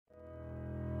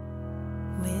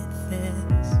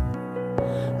this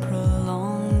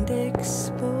prolonged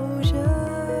exposure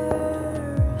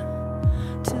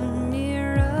to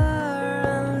mirror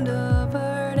and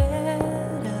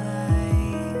averted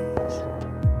eyes.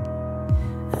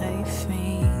 I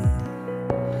feign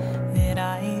that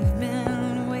I've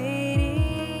been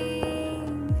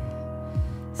waiting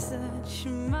such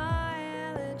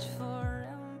mileage for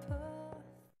empathy.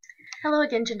 Hello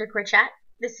again, Genderqueer Chat.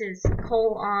 This is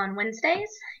Cole on Wednesdays,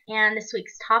 and this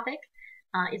week's topic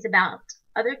is about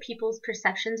other people's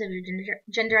perceptions of your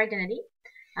gender identity.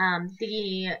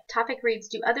 The topic reads,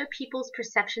 do other people's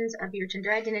perceptions of your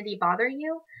gender identity bother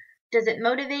you? Does it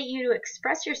motivate you to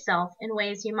express yourself in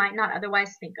ways you might not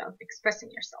otherwise think of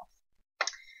expressing yourself?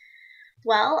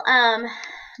 Well,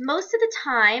 most of the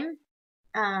time,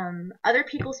 other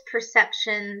people's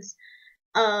perceptions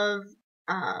of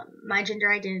my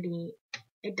gender identity,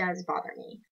 it does bother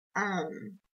me.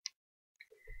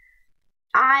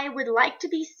 I would like to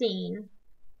be seen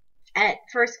at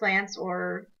first glance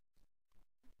or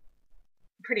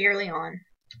pretty early on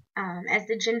as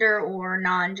the gender or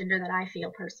non-gender that I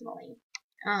feel personally.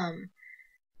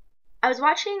 I was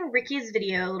watching Ricky's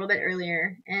video a little bit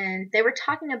earlier, and they were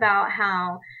talking about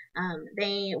how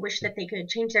they wish that they could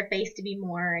change their face to be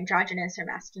more androgynous or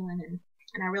masculine,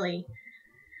 and I really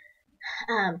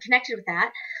connected with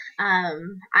that.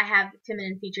 I have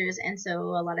feminine features, and so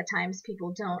a lot of times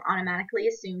people don't automatically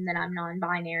assume that I'm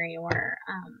non-binary or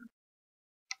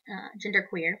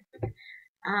genderqueer.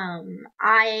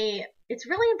 It's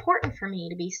really important for me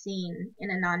to be seen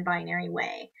in a non-binary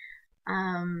way,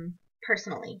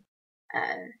 personally.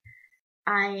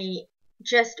 I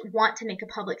just want to make a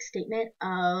public statement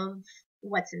of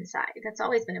what's inside. That's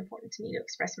always been important to me, to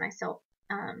express myself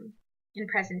in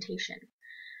presentation.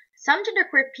 Some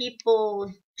genderqueer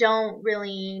people don't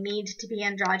really need to be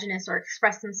androgynous or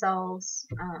express themselves,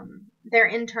 their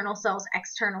internal selves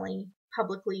externally,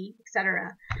 publicly,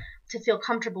 etc., to feel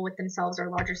comfortable with themselves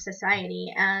or larger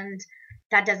society, and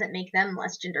that doesn't make them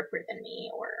less genderqueer than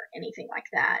me or anything like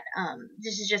that.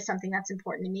 This is just something that's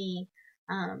important to me.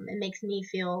 It makes me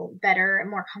feel better and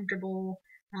more comfortable,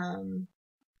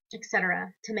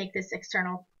 etc., to make this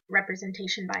external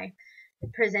representation by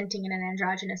presenting in an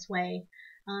androgynous way.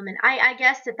 And I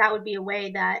guess that would be a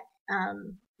way that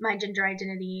my gender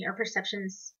identity or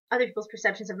perceptions, other people's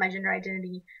perceptions of my gender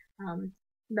identity,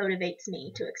 motivates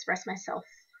me to express myself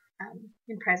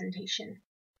in presentation,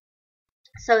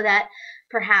 so that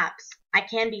perhaps I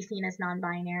can be seen as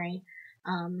non-binary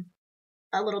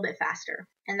a little bit faster,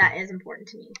 and that is important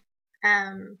to me.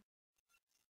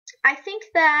 I think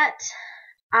that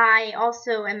I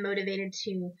also am motivated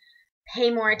to pay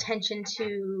more attention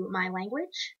to my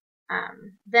language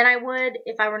than I would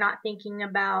if I were not thinking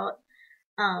about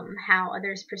how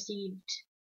others perceived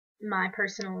my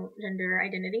personal gender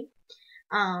identity.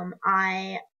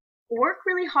 I work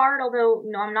really hard, although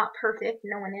I'm not perfect.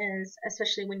 No one is,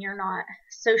 especially when you're not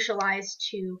socialized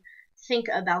to think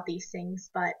about these things.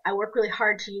 But I work really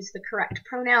hard to use the correct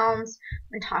pronouns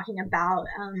when talking about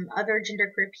other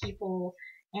genderqueer people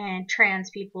and trans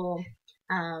people.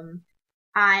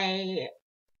 I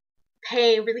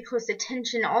pay really close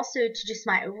attention also to just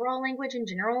my overall language in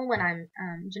general when I'm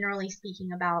generally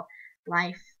speaking about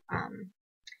life,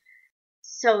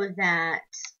 so that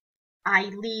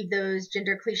I leave those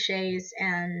gender cliches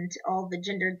and all the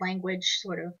gendered language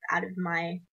sort of out of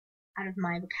my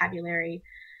vocabulary.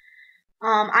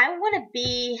 I want to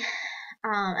be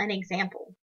an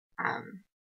example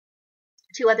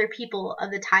to other people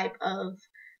of the type of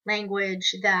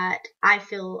language that I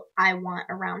feel I want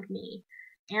around me,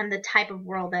 and the type of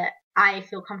world that I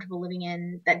feel comfortable living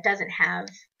in that doesn't have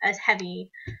as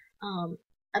heavy of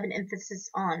an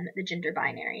emphasis on the gender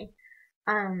binary.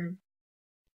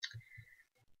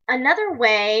 Another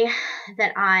way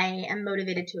that I am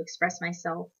motivated to express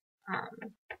myself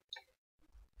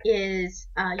is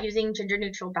using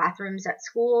gender-neutral bathrooms at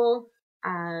school.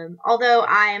 Although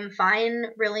I am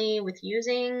fine really with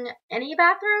using any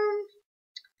bathroom,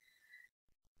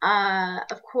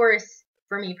 of course,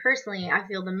 for me personally, I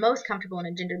feel the most comfortable in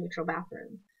a gender-neutral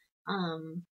bathroom.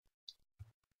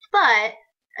 But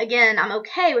again, I'm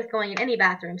okay with going in any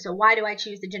bathroom, so why do I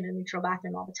choose the gender-neutral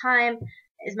bathroom all the time,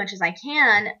 as much as I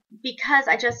can? Because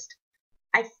I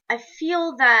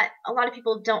feel that a lot of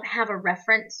people don't have a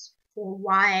reference for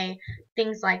why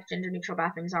things like gender-neutral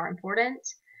bathrooms are important.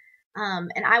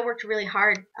 And I worked really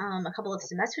hard a couple of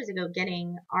semesters ago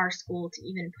getting our school to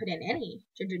even put in any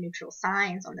gender-neutral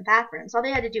signs on the bathrooms. All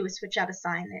they had to do was switch out a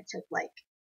sign, and it took like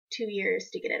 2 years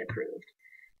to get it approved.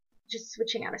 Just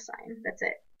switching out a sign, that's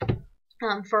it.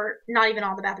 For not even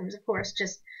all the bathrooms, of course,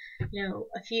 just,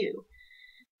 a few.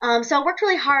 So I worked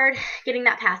really hard getting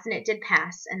that passed, and it did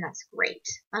pass, and that's great.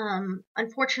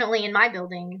 Unfortunately, in my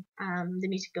building, the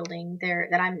music building there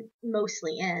that I'm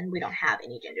mostly in, we don't have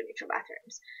any gender neutral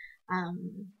bathrooms.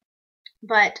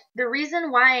 But the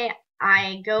reason why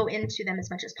I go into them as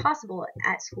much as possible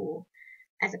at school,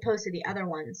 as opposed to the other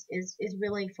ones, is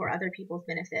really for other people's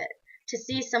benefit. To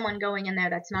see someone going in there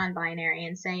that's non-binary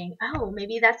and saying, "Oh,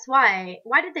 maybe that's why.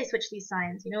 Why did they switch these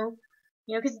signs?"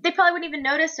 Because they probably wouldn't even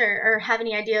notice or have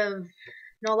any idea of.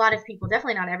 A lot of people,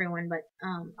 definitely not everyone, but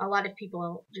a lot of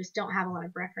people just don't have a lot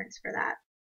of reference for that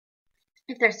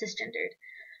if they're cisgendered.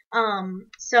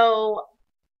 So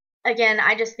again,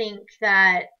 I just think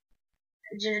that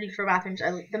gender neutral bathrooms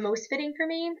are the most fitting for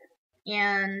me,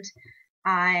 and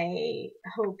I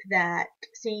hope that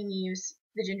seeing me use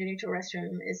the gender neutral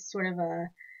restroom is sort of a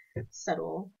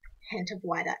subtle hint of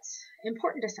why that's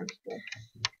important to some people.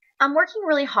 I'm working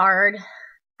really hard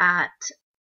at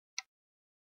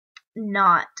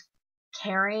not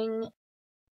caring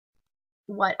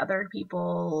what other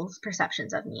people's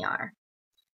perceptions of me are.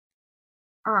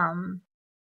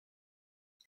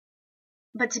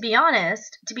 But to be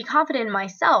honest, to be confident in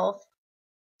myself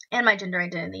and my gender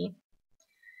identity,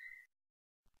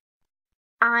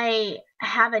 I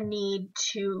have a need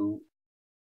to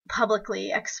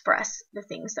publicly express the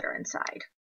things that are inside.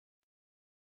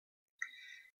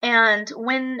 And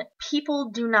when people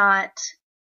do not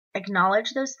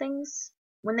acknowledge those things,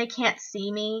 when they can't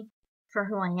see me for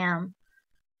who I am,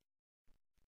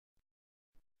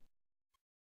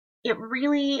 it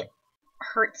really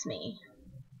hurts me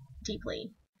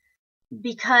deeply,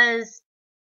 because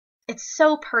it's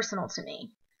so personal to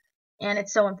me and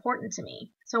it's so important to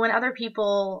me. So when other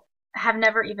people have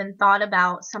never even thought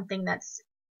about something that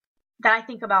I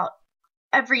think about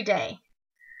every day,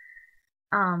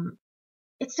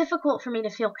 it's difficult for me to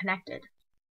feel connected.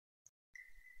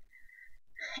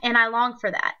 And I long for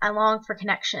that. I long for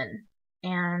connection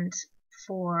and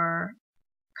for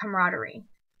camaraderie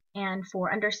and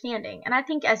for understanding. And I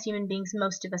think as human beings,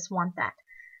 most of us want that.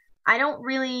 I don't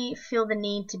really feel the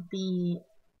need to be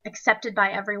accepted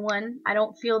by everyone. I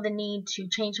don't feel the need to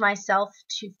change myself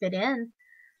to fit in.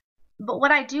 But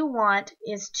what I do want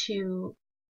is to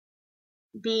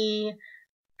be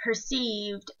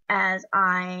perceived as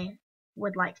I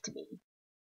would like to be,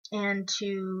 and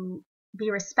to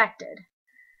be respected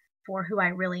for who I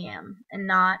really am, and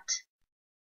not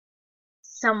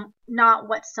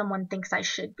what someone thinks I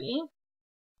should be.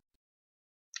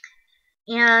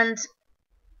 And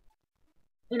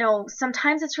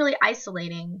sometimes it's really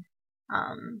isolating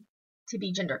to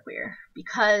be genderqueer,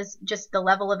 because just the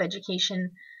level of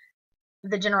education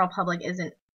the general public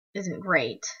isn't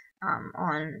great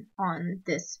on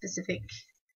this specific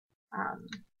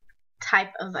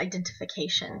type of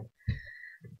identification.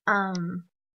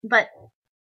 But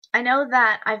I know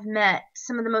that I've met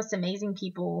some of the most amazing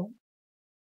people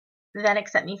that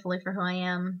accept me fully for who I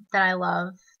am, that I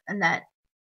love, and that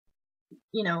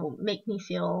make me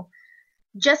feel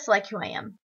just like who I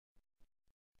am.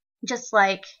 Just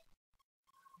like,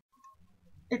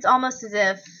 it's almost as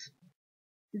if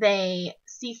they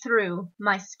see through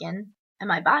my skin and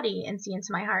my body and see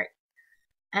into my heart.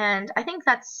 And I think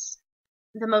that's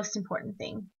the most important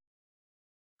thing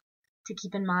to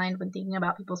keep in mind when thinking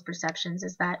about people's perceptions,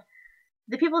 is that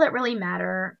the people that really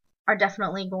matter are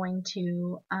definitely going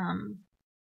to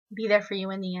be there for you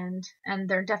in the end, and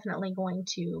they're definitely going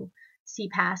to see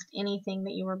past anything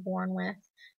that you were born with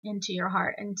into your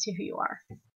heart and to who you are.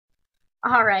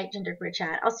 All right, genderqueer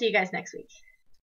chat. I'll see you guys next week.